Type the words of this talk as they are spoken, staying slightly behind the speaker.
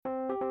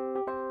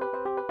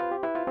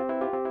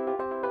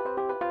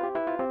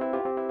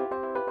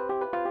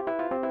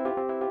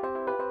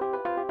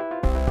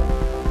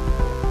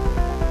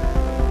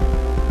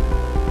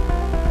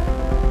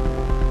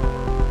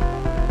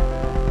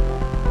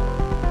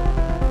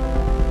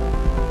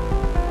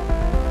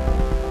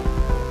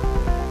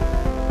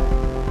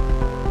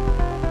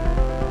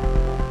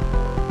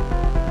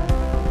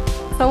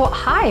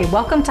Hi,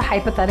 welcome to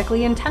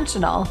Hypothetically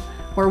Intentional,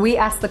 where we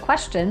ask the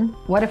question,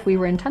 what if we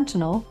were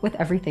intentional with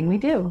everything we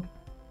do?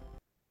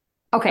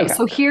 Okay, Okay.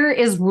 so here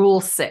is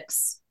rule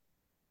 6.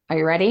 Are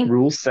you ready?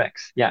 Rule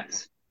six.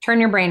 Yes. Turn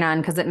your brain on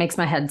because it makes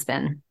my head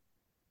spin.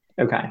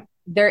 Okay.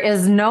 There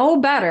is no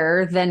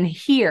better than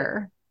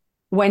here.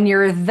 When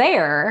you're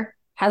there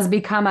has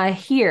become a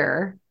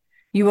here,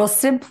 you will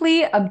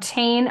simply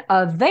obtain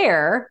a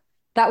there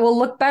that will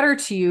look better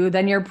to you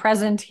than your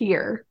present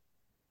here.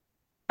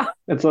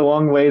 It's a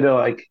long way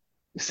to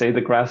say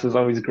the grass is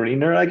always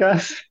greener, I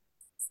guess.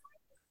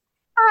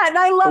 And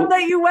I love Oh,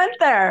 that you went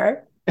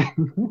there.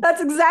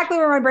 That's exactly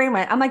where my brain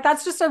went. I'm like,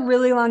 that's just a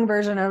really long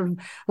version of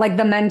like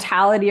the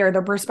mentality or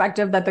the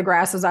perspective that the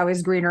grass is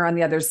always greener on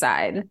the other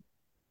side.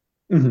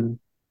 mhm.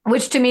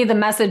 Which to me, the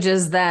message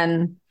is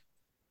then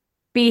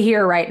be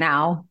here right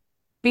now,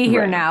 be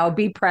here Right. now,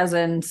 be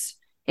present.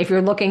 If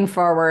you're looking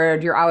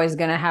forward, you're always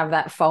going to have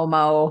that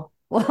FOMO,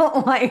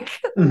 like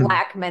Mhm.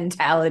 lack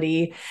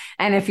mentality.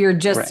 And if you're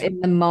just Right. in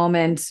the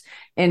moment,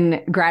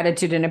 in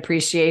gratitude and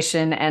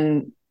appreciation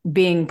and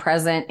being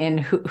present in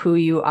who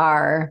you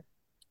are,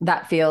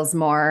 that feels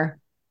more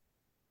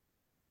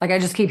like I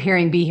just keep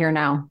hearing be here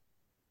now.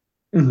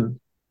 Mhm.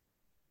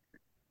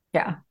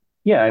 Yeah.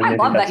 Yeah, and I I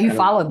think love that that's you kind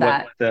of followed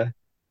that.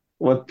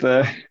 what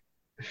the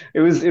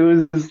it was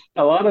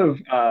a lot of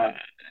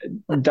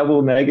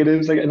double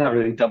negatives, like not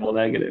really double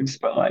negatives,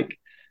 but like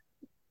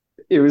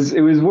it was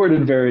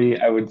worded very,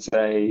 I would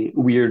say,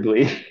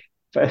 weirdly,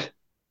 but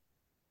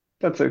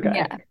that's okay.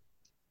 Yeah.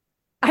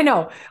 I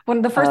know.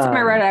 When the first time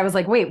I read it, Um, I was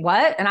like, wait,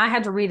 what? And I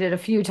had to read it a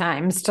few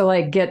times to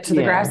like get to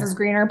the grass yeah. is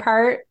greener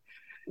part.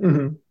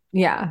 Mhm.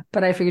 Yeah,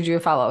 but I figured you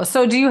would follow.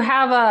 So do you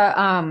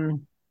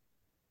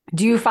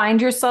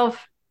find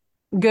yourself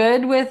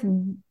good with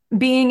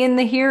being in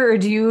the here, or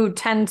do you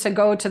tend to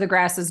go to the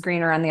grass is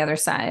greener on the other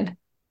side?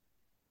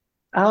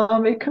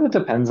 It kind of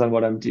depends on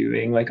what I'm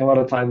doing. Like a lot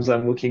of times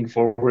I'm looking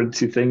forward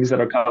to things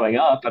that are coming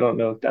up. I don't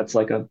know if that's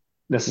like a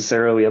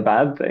necessarily a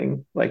bad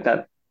thing. Like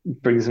that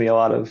brings me a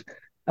lot of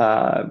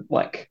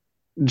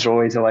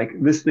joy to like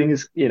this thing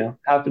is,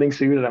 happening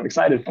soon and I'm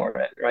excited for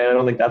it, right? I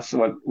don't think that's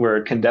what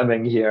we're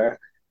condemning here.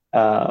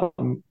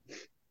 Um,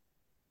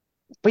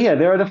 but yeah,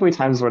 there are definitely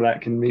times where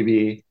that can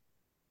maybe,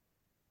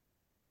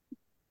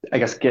 I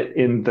guess, get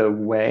in the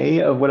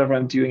way of whatever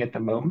I'm doing at the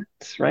moment,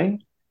 right?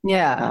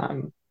 Yeah.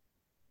 Um,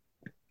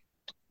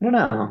 I don't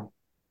know.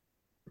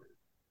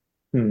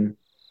 Hmm.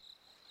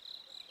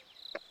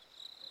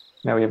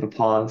 Now we have a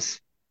pause.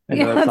 I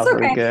know Yeah, that's that's not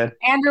very okay. good.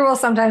 Andrew will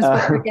sometimes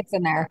put Uh, crickets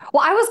in there.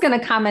 Well, I was going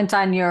to comment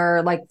on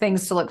your like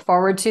things to look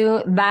forward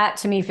to. That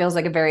to me feels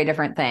like a very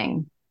different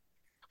thing.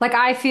 Like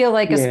I feel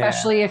like yeah.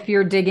 especially if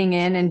you're digging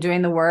in and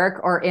doing the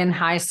work or in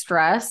high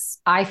stress,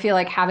 I feel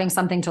like having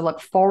something to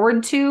look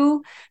forward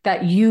to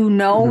that you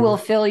know will Mhm.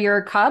 fill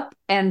your cup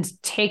and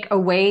take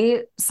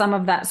away some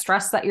of that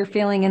stress that you're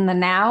feeling in the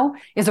now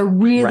is a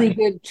really Right.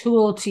 good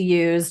tool to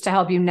use to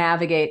help you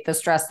navigate the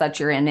stress that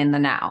you're in the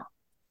now.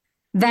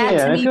 That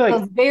Yeah, to and I me feel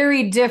feels like,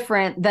 very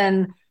different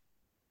than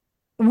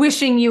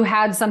wishing you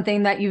had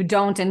something that you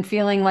don't and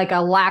feeling like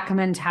a lack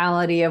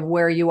mentality of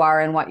where you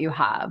are and what you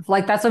have.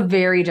 Like that's a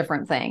very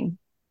different thing.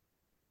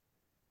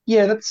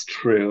 yeah, that's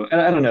true.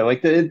 And I don't know,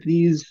 like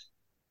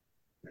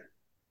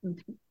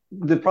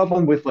the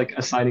problem with like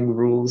assigning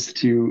rules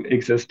to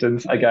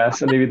existence, I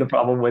guess, and maybe the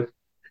problem with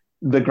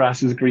the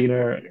grass is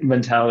greener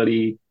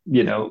mentality,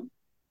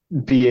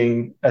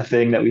 being a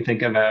thing that we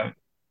think about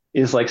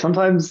is like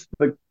sometimes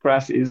the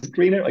grass is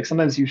greener. Like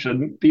sometimes you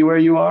shouldn't be where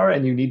you are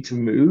and you need to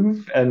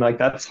move. And like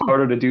that's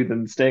harder to do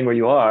than staying where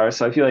you are.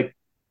 So I feel like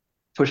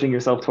pushing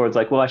yourself towards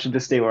like, well, I should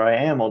just stay where I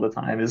am all the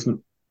time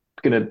isn't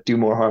going to do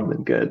more harm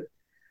than good,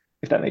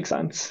 if that makes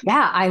sense.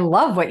 Yeah, I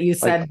love what you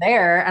said Like,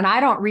 there. And I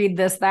don't read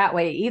this that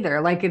way either.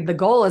 Like the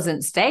goal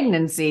isn't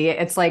stagnancy.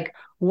 It's like,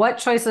 what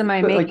choice am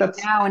I but like making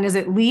that's, now? And is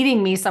it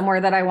leading me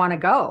somewhere that I want to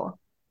go?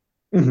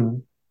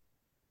 mhm.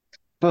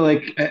 But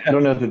like, I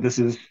don't know that this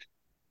is,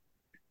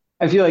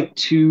 I feel like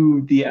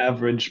to the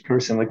average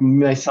person, like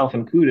myself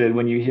included,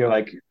 when you hear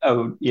like,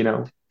 oh,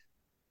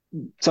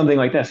 something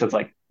like this, that's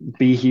like,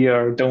 be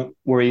here, don't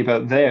worry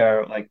about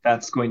there, like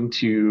that's going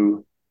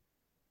to,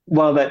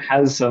 while that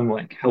has some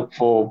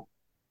helpful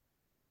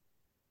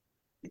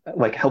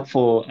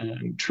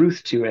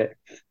truth to it,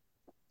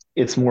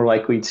 it's more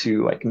likely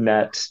to like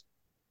net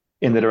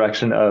in the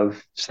direction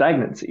of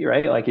stagnancy,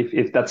 right? Like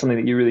if that's something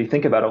that you really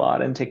think about a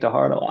lot and take to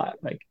heart a lot,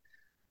 like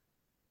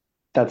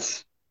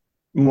that's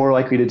more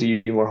likely to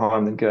do you more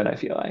harm than good, I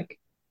feel like,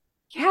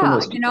 for Yeah,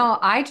 most you people know,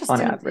 I just on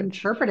didn't average.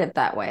 interpret it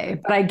that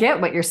way, but I get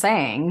what you're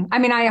saying. I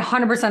mean, I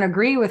 100%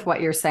 agree with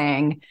what you're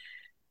saying.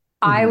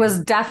 I Hmm.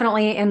 was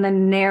definitely in the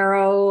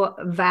narrow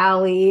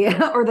valley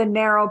or the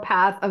narrow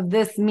path of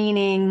this,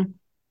 meaning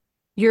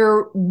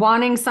you're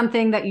wanting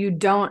something that you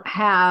don't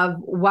have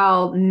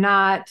while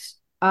not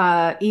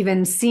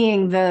even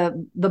seeing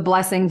the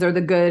blessings or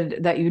the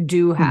good that you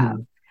do have.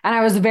 Hmm. And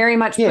I was very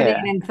much putting it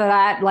Yeah. into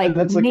that like And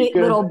that's like a neat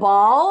good, little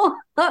ball.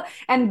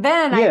 And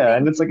then I yeah. think,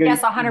 And it's like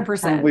yes,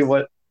 probably 100%.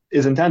 what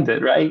is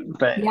intended, right?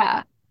 But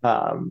Yeah.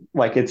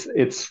 like it's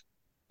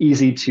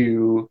easy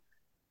to,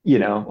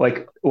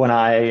 like when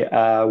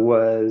I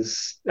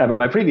was at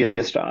my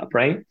previous job,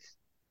 right?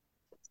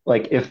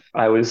 Like if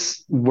I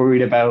was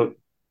worried about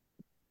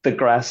the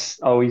grass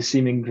always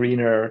seeming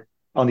greener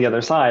on the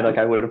other side, like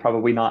I would have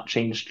probably not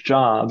changed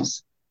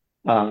jobs,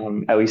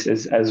 at least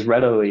as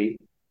readily,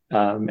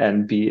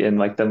 and be in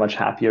like the much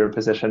happier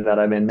position that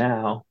I'm in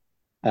now.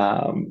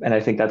 And I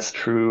think that's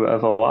true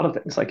of a lot of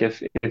things. Like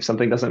if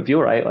something doesn't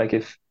feel right, like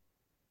if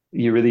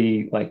you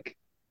really like,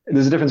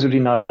 there's a difference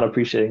between not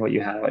appreciating what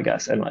you have, I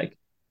guess, and like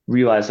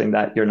realizing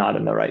that you're not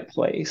in the right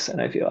place.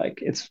 And I feel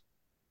like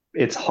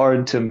it's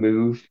hard to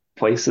move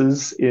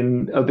places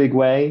in a big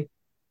way.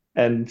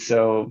 And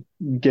so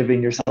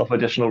giving yourself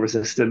additional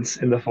resistance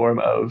in the form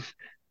of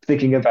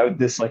thinking about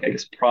this, like I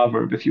guess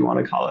proverb, if you want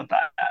to call it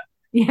that,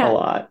 a Yeah.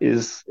 lot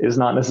is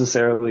not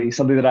necessarily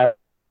something that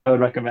I would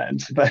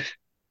recommend. But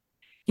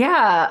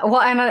Yeah.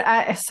 Well,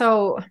 and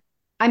so,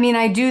 I mean,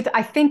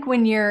 I think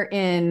when you're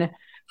in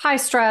high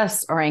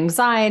stress or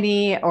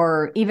anxiety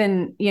or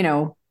even,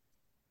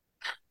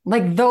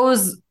 like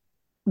those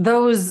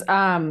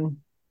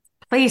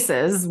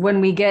places when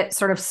we get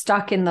sort of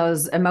stuck in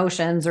those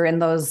emotions or in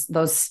those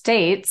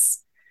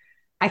states,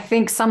 I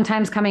think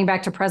sometimes coming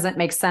back to present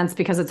makes sense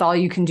because it's all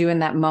you can do in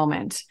that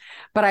moment.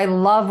 But I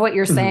love what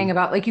you're saying mhm,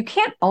 about like you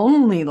can't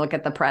only look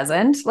at the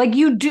present. Like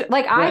you do,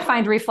 like I right.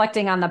 find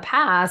reflecting on the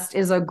past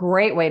is a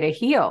great way to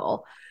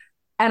heal.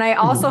 And I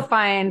also Mhm,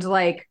 find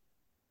like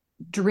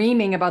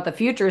dreaming about the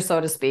future,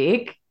 so to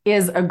speak,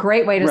 is a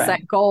great way to right.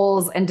 set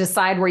goals and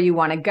decide where you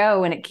want to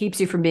go, and it keeps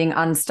you from being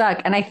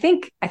unstuck. And I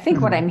think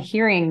what Mhm, I'm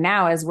hearing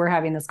now as we're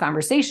having this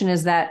conversation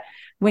is that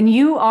when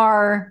you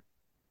are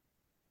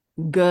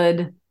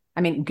good,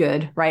 I mean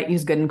good, right?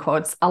 Use good in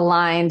quotes,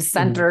 aligned, mhm,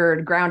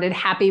 centered, grounded,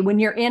 happy, when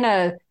you're in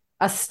a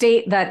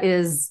state that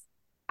is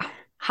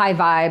high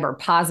vibe or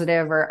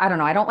positive, or I don't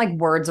know, I don't like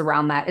words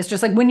around that. It's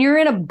just like when you're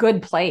in a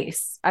good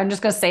place. I'm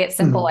just going to say it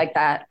simple mhm, like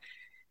that,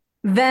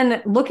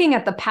 then looking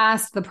at the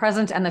past, the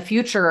present, and the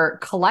future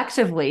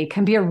collectively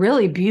can be a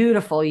really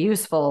beautiful,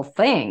 useful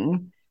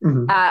thing.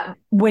 mhm,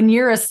 When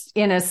you're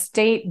in a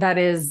state that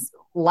is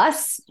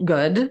less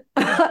good,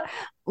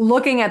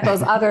 looking at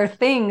those other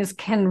things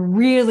can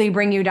really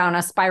bring you down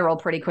a spiral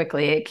pretty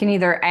quickly. It can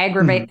either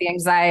aggravate mhm, the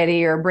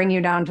anxiety or bring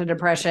you down to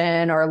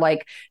depression or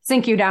like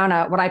sink you down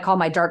a what I call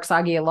my dark,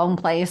 soggy, alone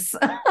place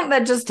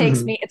that just takes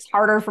mhm, me, it's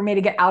harder for me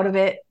to get out of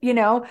it.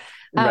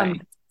 Um,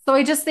 right. so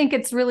I just think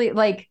it's really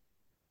like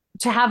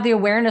to have the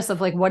awareness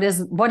of like what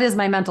is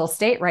my mental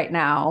state right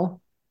now,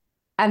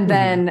 and Mhm,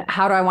 then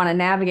how do I want to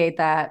navigate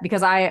that,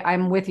 because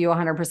I'm with you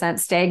 100%.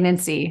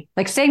 Stagnancy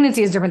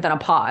is different than a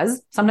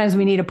pause. Sometimes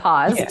we need a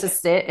pause yeah. to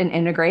sit and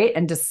integrate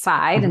and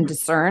decide and Mhm.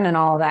 discern and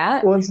all of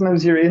that. Well, and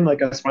sometimes you're in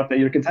like a spot that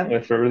you're content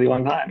with for a really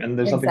long time, and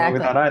there's nothing wrong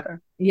with that Exactly.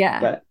 either. Yeah.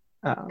 But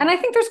And I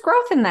think there's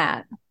growth in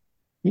that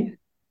yeah.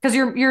 because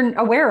you're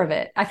aware of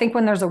it. I think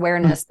when there's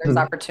awareness there's Mhm.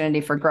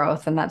 opportunity for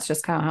growth, and that's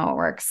just kind of how it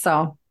works.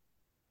 So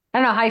I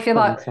don't know how you feel That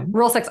about makes sense.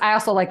 rule 6. I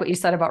also like what you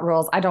said about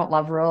rules. I don't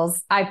love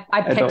rules. I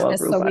I don't picked love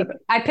this so rules we either,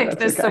 I but picked that's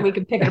this so okay. we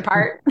could pick it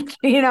apart,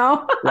 you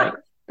know? Right.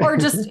 Or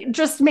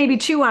just maybe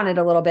chew on it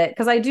a little bit,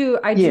 because I do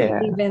believe Yeah.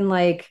 in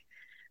like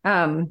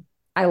um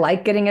I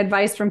like getting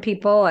advice from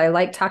people. I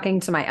like talking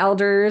to my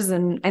elders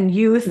and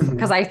youth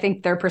because Mhm. I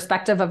think their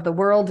perspective of the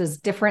world is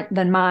different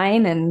than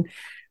mine, and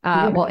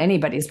well, Yeah.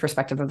 anybody's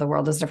perspective of the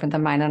world is different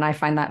than mine, and I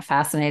find that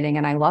fascinating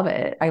and I love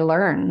it. I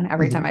learn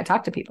every time Mhm. I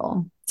talk to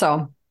people.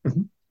 So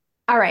Mhm.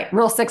 all right,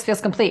 rule 6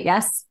 feels complete.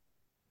 Yes.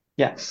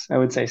 Yes, I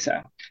would say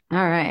so.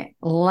 All right.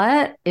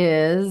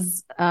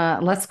 Let's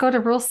go to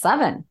rule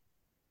 7.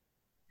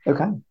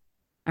 Okay.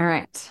 All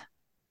right.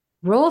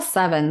 Rule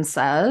 7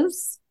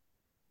 says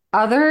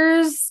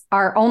others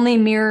are only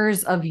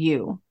mirrors of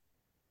you.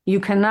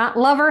 You cannot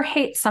love or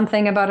hate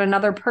something about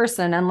another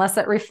person unless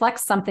it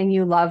reflects something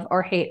you love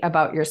or hate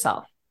about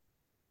yourself.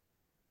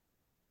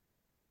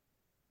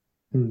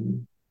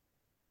 Hmm.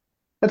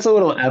 That's a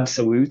little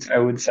absolute, I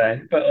would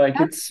say, but like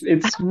it's That's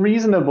it's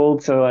reasonable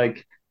to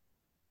like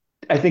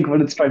I think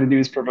what it's trying to do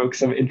is provoke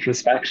some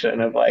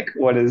introspection of like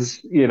what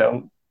is,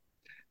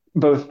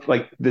 both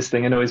like this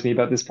thing annoys me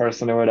about this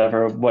person or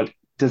whatever. What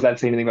does that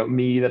say anything about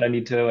me that I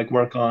need to like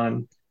work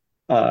on?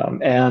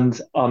 And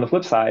on the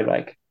flip side,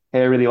 like,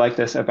 hey, I really like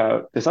this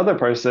about this other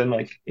person,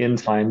 like in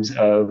times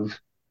of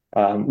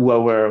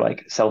lower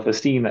like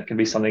self-esteem, that can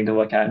be something to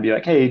look at and be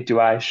like, hey, do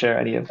I share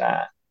any of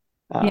that?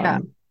 yeah.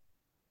 Um,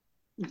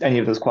 any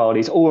of those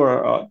qualities,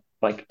 or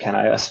like, can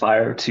I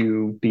aspire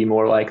to be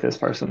more like this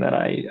person that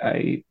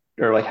I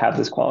or like have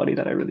this quality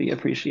that I really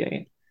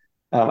appreciate?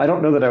 I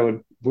don't know that I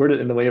would word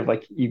it in the way of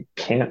like you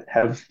can't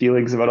have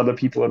feelings about other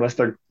people unless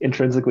they're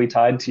intrinsically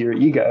tied to your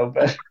ego,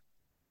 but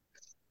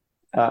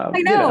I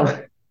you know. know,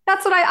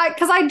 That's what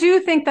because I do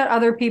think that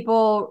other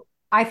people,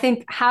 I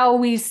think how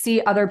we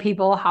see other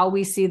people, how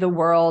we see the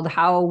world,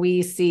 how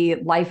we see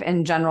life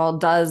in general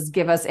does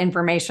give us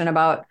information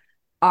about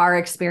our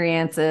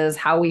experiences,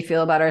 how we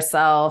feel about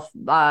ourselves,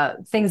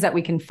 things that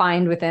we can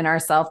find within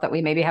ourselves that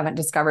we maybe haven't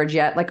discovered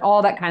yet, like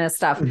all that kind of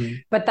stuff.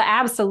 Mhm. But the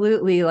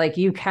absolutely, like,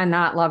 you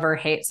cannot love or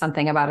hate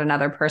something about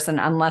another person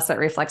unless it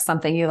reflects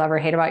something you love or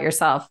hate about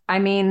yourself. I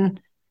mean,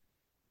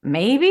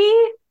 maybe,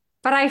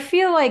 but I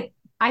feel like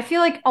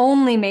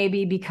only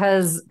maybe,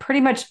 because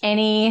pretty much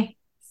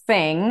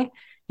anything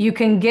you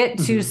can get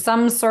to Mhm.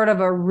 some sort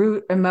of a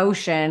root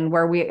emotion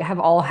where we have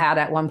all had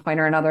at one point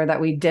or another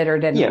that we did or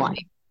didn't Yeah.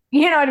 like.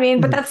 You know what I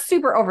mean? But Mhm. that's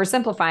super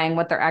oversimplifying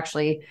what they're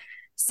actually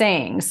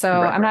saying. So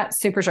Right. I'm not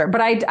super sure.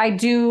 But I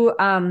do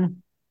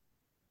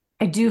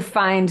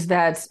find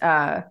that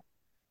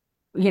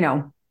you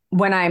know,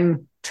 when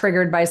I'm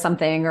triggered by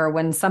something, or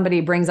when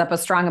somebody brings up a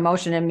strong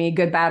emotion in me,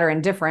 good, bad, or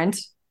indifferent.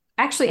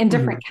 Actually,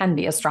 indifferent Mhm. can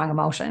be a strong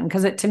emotion,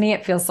 because to me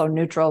it feels so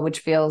neutral, which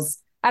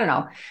feels, I don't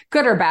know,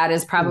 good or bad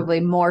is Mhm. probably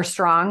more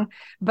strong.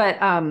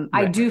 But I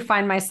Right. do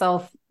find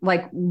myself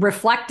like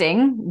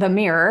reflecting the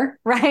mirror,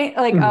 right?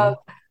 Like, of Mhm.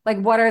 like,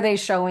 what are they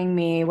showing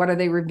me? What are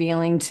they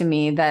revealing to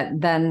me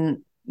that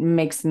then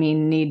makes me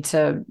need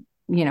to,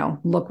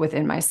 look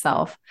within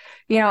myself?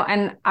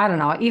 And I don't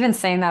know, even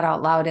saying that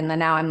out loud in the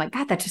now, I'm like,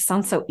 God, that just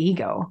sounds so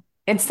ego.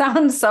 It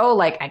sounds so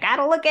like, I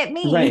gotta look at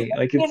me, Right.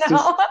 Like you it's just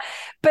know.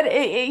 But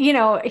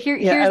here,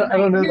 yeah, here's I my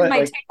don't know here's that my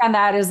like take on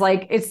that, is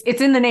like, it's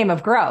in the name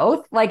of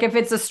growth. Like, if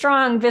it's a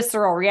strong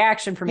visceral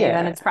reaction for me,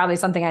 then yeah. it's probably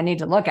something I need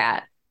to look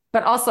at.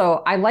 But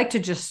also, I like to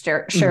just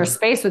share Mhm.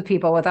 space with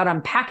people without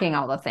unpacking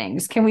all the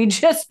things. Can we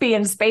just be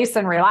in space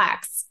and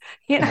relax?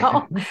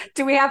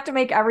 Do we have to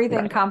make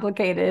everything Right.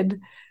 complicated?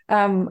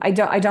 I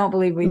don't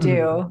believe we Mhm.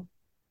 do.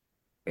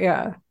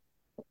 Yeah.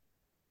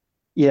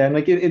 Yeah, and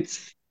like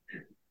it's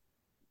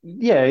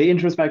yeah,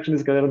 introspection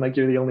is good, and like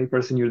you're the only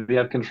person you really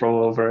have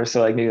control over.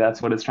 So like maybe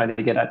that's what it's trying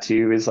to get at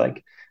too, is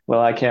like,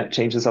 well, I can't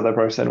change this other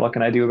person. What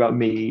can I do about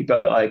me?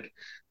 But like,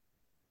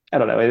 I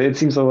don't know. It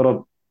seems a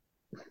little,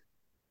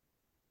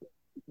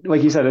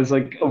 like you said, it's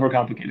like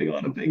overcomplicating a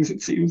lot of things,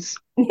 it seems.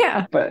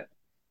 Yeah. But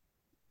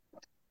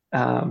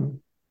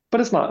um, but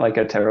it's not like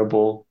a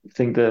terrible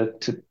thing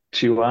to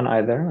chew on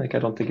either. Like I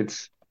don't think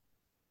it's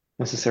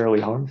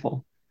necessarily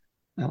harmful.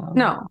 Um,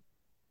 No.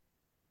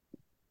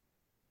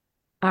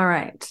 All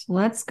right.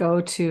 Let's go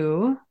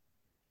to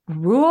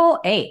Rule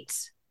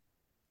 8.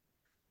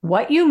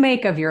 What you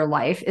make of your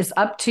life is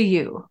up to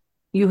you.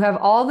 You have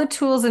all the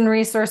tools and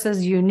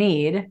resources you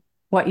need.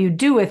 What you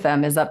do with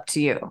them is up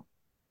to you.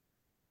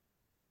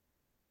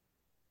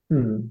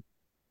 hmm.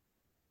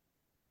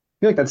 I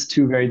feel like that's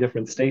two very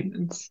different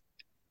statements,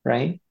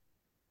 right?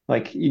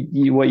 Like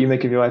what you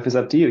make of your life is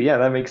up to you. Yeah,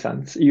 that makes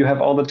sense. You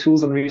have all the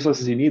tools and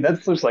resources you need.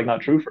 That's just like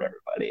not true for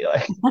everybody.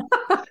 Like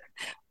I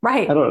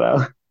Right. don't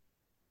know.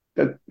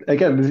 But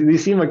again,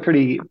 these seem like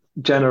pretty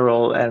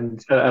general,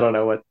 and I don't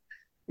know what.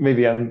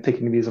 Maybe I'm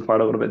picking these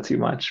apart a little bit too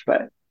much,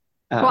 but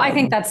Well, I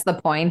think um, that's the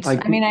point.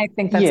 like I mean, I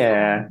think that's the whole,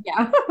 yeah,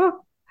 yeah.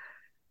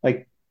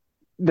 like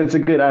that's a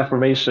good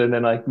affirmation,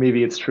 and like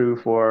maybe it's true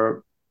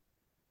for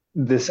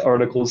this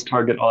article's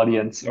target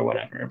audience or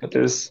whatever. But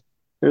there's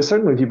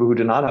certainly people who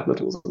do not have the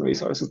tools and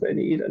resources they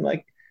need, and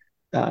like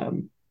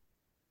um,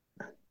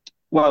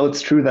 while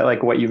it's true that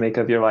like what you make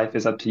of your life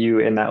is up to you,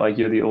 in that like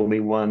you're the only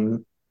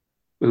one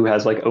who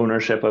has like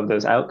ownership of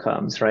those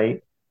outcomes,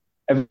 right?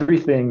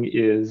 Everything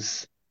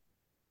is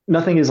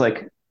nothing is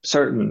like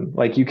certain.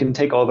 Like you can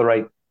make all the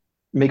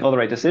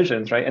right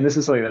decisions, right? And this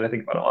is something that I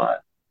think about a lot,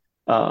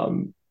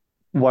 um,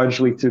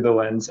 largely through the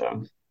lens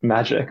of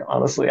magic.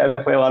 Honestly, I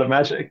play a lot of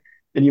magic,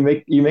 and you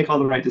make all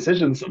the right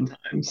decisions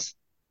sometimes.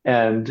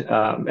 And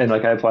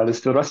like I apply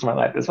this to the rest of my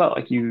life as well.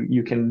 Like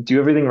you can do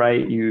everything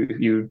right.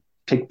 You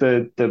pick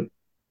the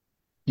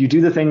you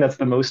do the thing that's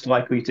the most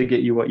likely to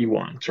get you what you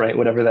want, right?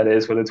 Whatever that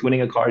is, whether it's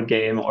winning a card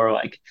game or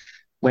like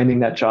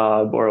landing that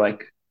job or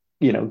like,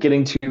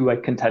 getting to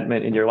like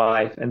contentment in your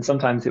life. And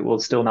sometimes it will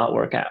still not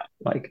work out.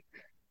 Like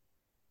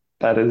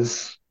that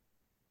is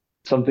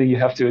something you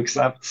have to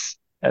accept.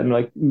 And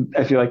like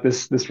I feel like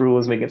this rule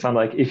is making it sound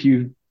like if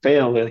you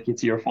fail, like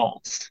it's your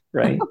fault,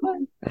 right?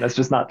 And that's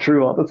just not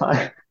true all the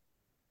time.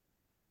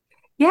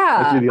 If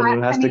Yeah. you're the only I, one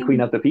who I has to clean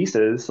mean, up the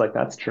pieces, like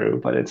that's true,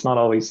 but it's not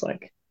always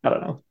like, I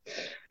don't know.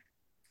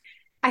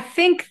 I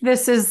think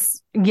this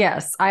is,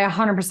 yes, I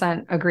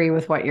 100% agree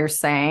with what you're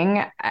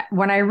saying.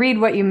 When I read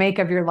what you make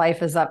of your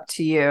life is up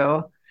to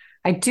you,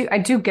 I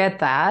do get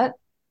that,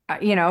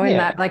 in Yeah.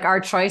 that, like, our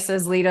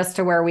choices lead us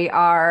to where we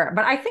are.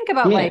 But Yeah.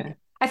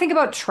 I think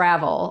about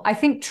travel. I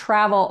think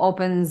travel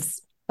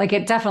opens, like,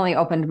 it definitely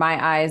opened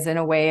my eyes in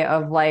a way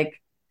of like,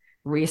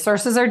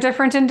 resources are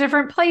different in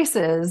different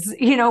places,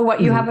 what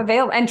you have Mhm.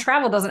 available. And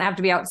travel doesn't have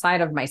to be outside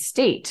of my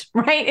state,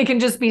 right? It can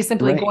just be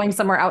simply going Right.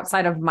 somewhere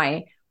outside of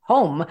my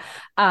home,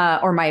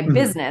 or my Mhm.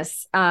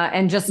 business,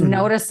 and just Mhm.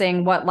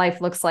 noticing what life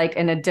looks like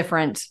in a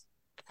different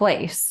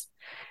place.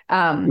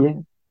 Um, Yeah.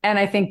 and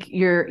I think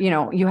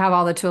you have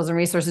all the tools and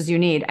resources you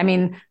need. I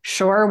mean,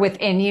 sure,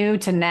 within you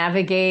to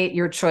navigate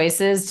your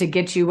choices to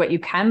get you what you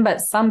can, but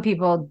some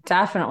people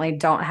definitely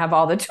don't have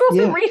all the tools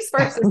and Yeah.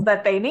 resources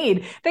that they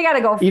need. They got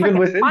to go Even freaking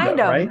within find them,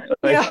 them, right?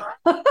 Like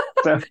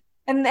so.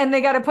 and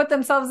they got to put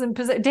themselves in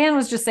position. Dan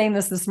was just saying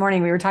this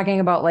morning. We were talking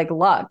about like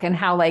luck and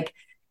how like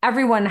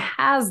everyone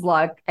has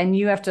luck and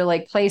you have to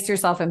like place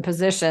yourself in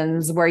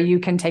positions where you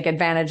can take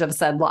advantage of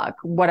said luck,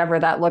 whatever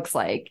that looks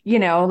like,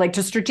 like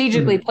to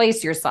strategically Mhm.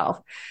 place yourself.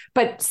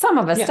 But some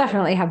of us Yeah,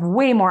 definitely have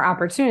way more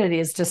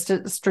opportunities to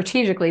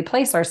strategically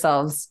place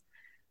ourselves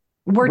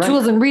where right,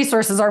 tools and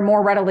resources are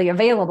more readily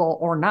available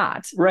or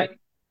not. right.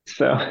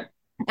 So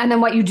And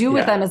then what you do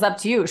with yeah, them is up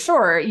to you.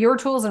 Sure, your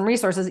tools and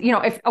resources,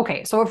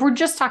 so if we're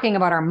just talking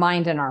about our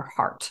mind and our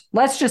heart,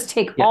 let's just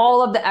take yeah,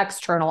 all of the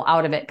external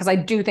out of it, because I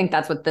do think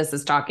that's what this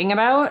is talking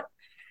about,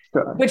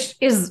 sure. which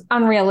is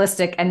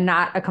unrealistic and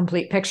not a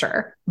complete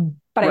picture.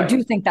 But I do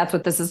Right. think that's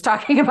what this is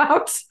talking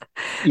about.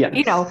 you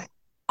know, Yes.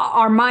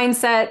 our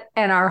mindset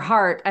and our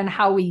heart and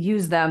how we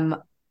use them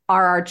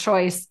are our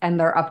choice and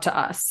they're up to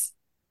us.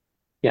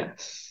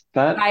 Yes.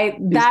 That is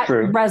That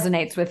true.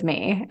 resonates with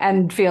me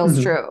and feels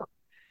Mhm. true.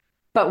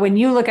 But when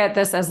you look at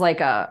this as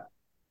like a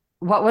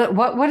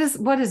what is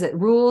it?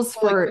 Rules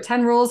Well, like, for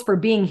 10 rules for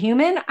being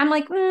human? I'm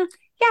like,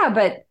 yeah,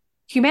 but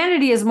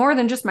humanity is more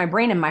than just my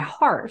brain and my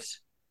heart.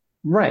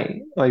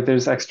 right. Like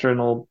there's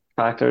external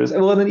factors.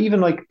 Well, and then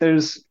even like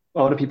there's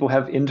a lot of people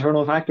have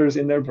internal factors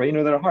in their brain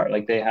or their heart.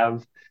 Like they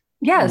have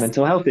Yes.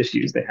 mental health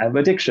issues, they have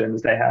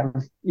addictions, they have,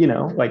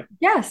 like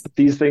Yes.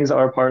 these things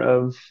are part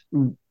of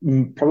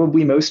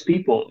probably most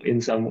people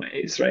in some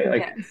ways, right?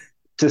 Like Yes.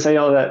 to say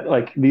all that,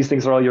 like these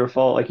things are all your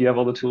fault, like you have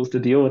all the tools to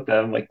deal with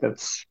them, like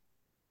that's,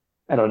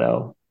 I don't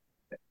know,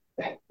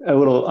 a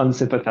little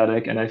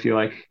unsympathetic. And I feel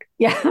like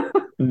Yeah.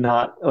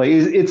 not like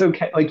it's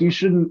okay. Like you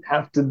shouldn't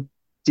have to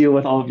deal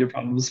with all of your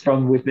problems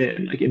from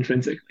within, like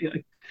intrinsically.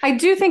 Like I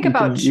do think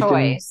about you can,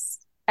 choice.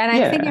 And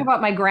I'm thinking yeah.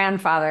 about my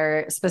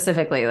grandfather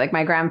specifically. Like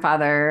my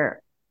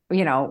grandfather,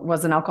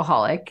 was an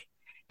alcoholic,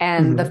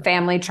 and the Hmm.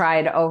 family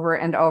tried over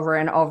and over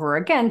and over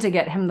again to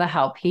get him the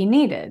help he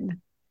needed.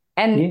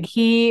 And Yeah.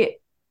 he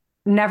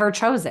never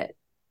chose it.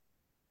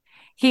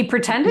 He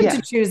pretended to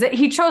Yeah. choose it.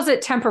 He chose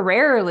it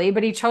temporarily,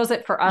 but he chose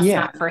it for us,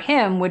 Yeah. not for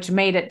him, which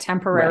made it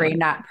temporary, Right.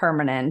 not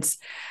permanent.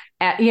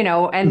 And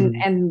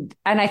Hmm.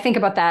 I think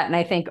about that and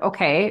I think,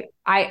 okay,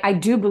 I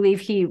do believe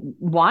he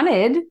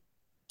wanted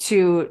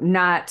to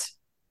not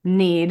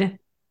need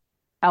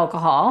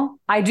alcohol.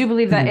 I do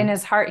believe that in Hmm.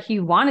 his heart he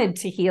wanted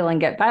to heal and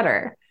get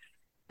better,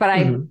 but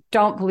I Hmm.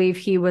 don't believe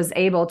he was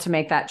able to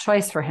make that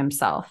choice for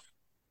himself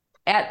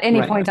at any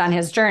Right. point on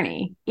his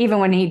journey. Even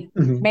when he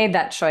Hmm. made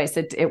that choice,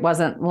 it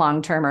wasn't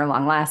long term or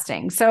long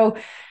lasting. So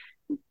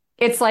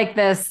it's like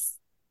this.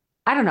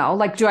 I don't know.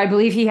 Like, do I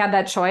believe he had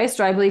that choice?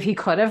 Do I believe he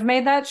could have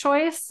made that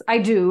choice? I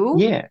do.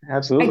 Yeah, I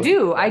absolutely.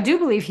 do. I Yeah. do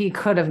believe he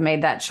could have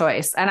made that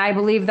choice. And I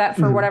believe that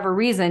for Hmm. whatever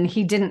reason,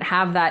 he didn't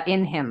have that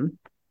in him,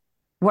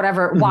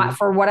 Hmm.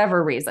 for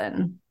whatever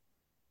reason.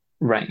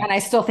 And I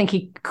Right. still think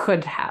he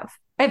could have,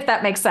 if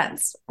that makes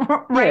sense.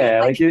 Right? Yeah,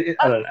 Like like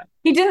I don't know.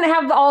 he didn't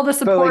have all the But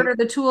support or like,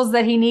 the tools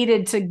that he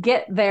needed to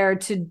get there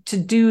to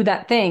do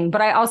that thing.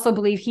 But I also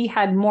believe he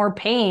had more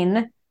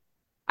pain.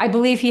 I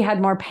believe he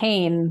had more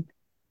pain,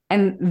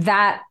 and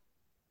that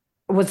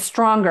was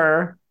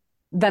stronger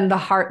than the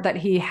heart that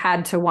he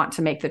had to want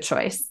to make the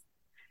choice.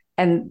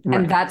 And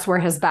right. that's where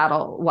his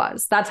battle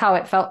was. That's how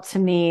it felt to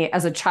me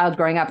as a child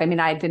growing up. I mean,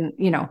 I didn't,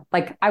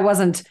 like I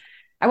wasn't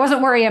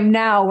where I am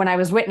now when I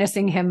was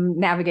witnessing him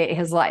navigate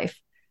his life.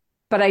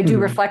 But I do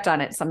Hmm. reflect on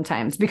it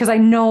sometimes because I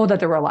know that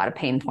there were a lot of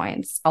pain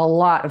points, a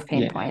lot of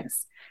pain Yeah.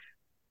 points.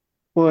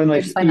 Well, and I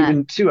like just find that,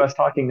 even to us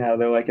talking now,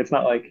 though, like it's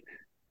not like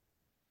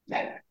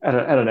I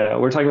don't know.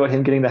 We're talking about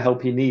him getting the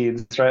help he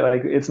needs, right?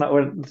 Like it's not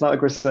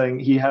like we're saying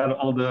he had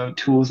all the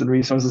tools and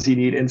resources he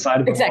need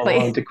inside of him all along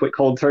exactly. to quit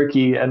cold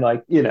turkey and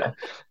like, Yeah,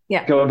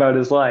 go about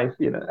his life,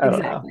 I don't know.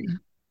 exactly.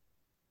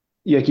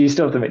 Yeah, you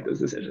still have to make those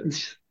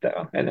decisions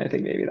though. And I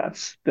think maybe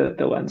that's the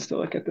lens to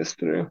look at this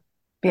through.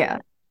 Yeah.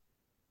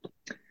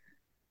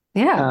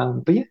 Yeah.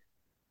 But yeah,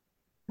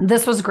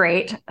 This was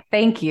great.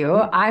 Thank you.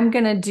 yeah, I'm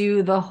going to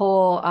do the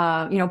whole,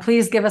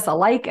 please give us a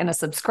like and a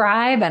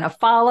subscribe and a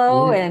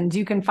follow. yeah. And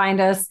you can find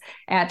us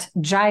at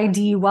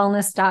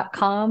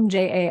jaidewellness.com,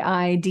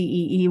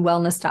 JAIDEE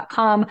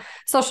wellness.com.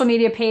 Social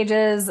media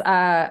pages.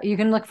 You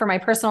can look for my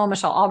personal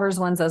Michelle Albers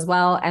ones as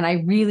well. And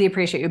I really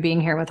appreciate you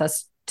being here with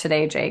us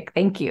today, Jake.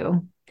 Thank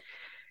you.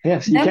 Yeah,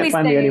 so you Then can't we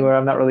find me say, anywhere.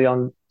 I'm not really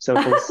on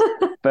socials,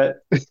 but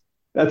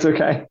that's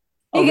okay.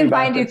 he I'll be can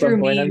find back you at some through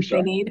point, me I'm if they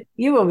sure. need.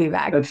 You will be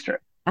back. That's true.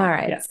 All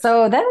right. Yes.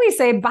 So then we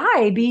say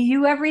bye. Be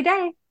you every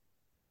day.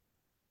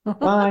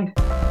 Bye.